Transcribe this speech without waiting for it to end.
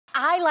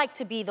I like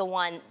to be the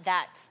one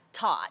that's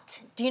taught.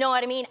 Do you know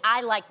what I mean?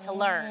 I like to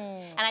learn.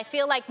 And I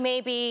feel like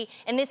maybe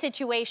in this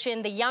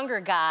situation, the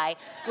younger guy,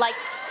 like...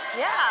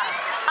 Yeah.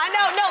 I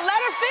know. No, let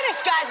her finish,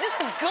 guys. This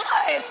is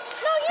good.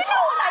 No, you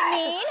know what I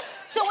mean.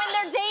 So when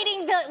they're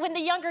dating, when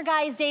the younger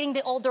guy is dating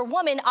the older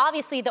woman,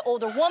 obviously the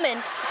older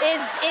woman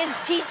is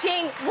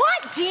teaching, what,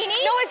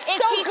 Jeannie? No, it's is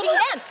so teaching good.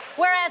 them.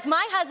 Whereas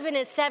my husband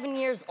is 7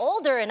 years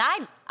older, and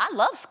I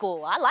love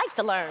school. I like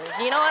to learn.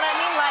 You know what I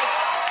mean? Like,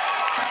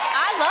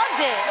 I loved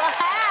it.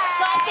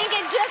 So I think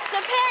it just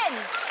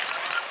depends.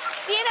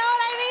 You know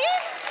what I mean?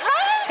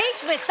 Right? Teach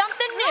me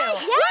something new.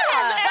 Right, yeah. What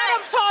has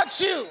Adam taught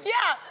you?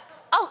 Yeah.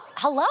 Oh,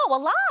 hello, a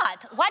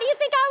lot. Why do you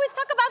think I always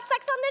talk about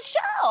sex on this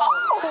show?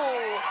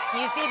 Oh.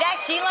 You see that?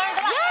 She learned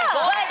a lot. Yeah.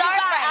 Gold But stars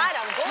you for guys-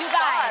 Adam. Gold You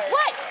guys, stars.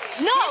 what?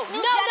 No, This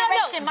new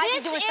generation might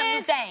be This doing some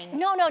new things.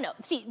 No.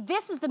 See,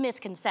 this is the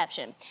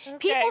misconception.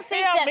 Okay, People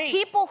think tell that me.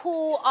 people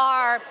who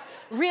are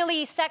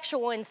really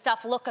sexual and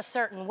stuff look a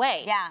certain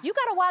way. Yeah. You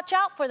gotta watch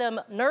out for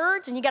them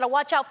nerds, and you gotta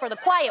watch out for the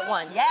quiet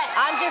ones. Yes.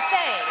 I'm just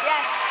saying.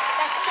 Yes,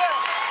 that's true.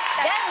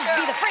 That's Them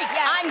true. be the freaks.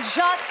 Yes. I'm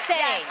just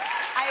saying.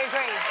 Yes, I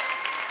agree.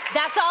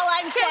 That's all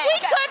I'm Can saying. we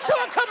cut to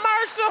a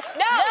commercial?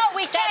 No,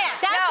 we can't.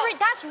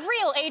 That's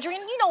real,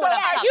 Adrian. You know what I'm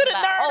Are talking you the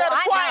about. nerd or the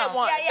I quiet know.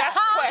 one? Yeah, yeah. That's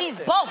the question. She's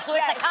both, so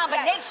it's a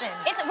combination.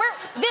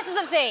 This is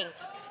the thing.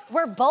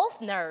 We're both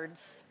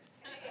nerds.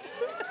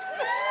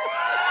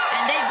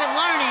 And they've been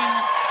learning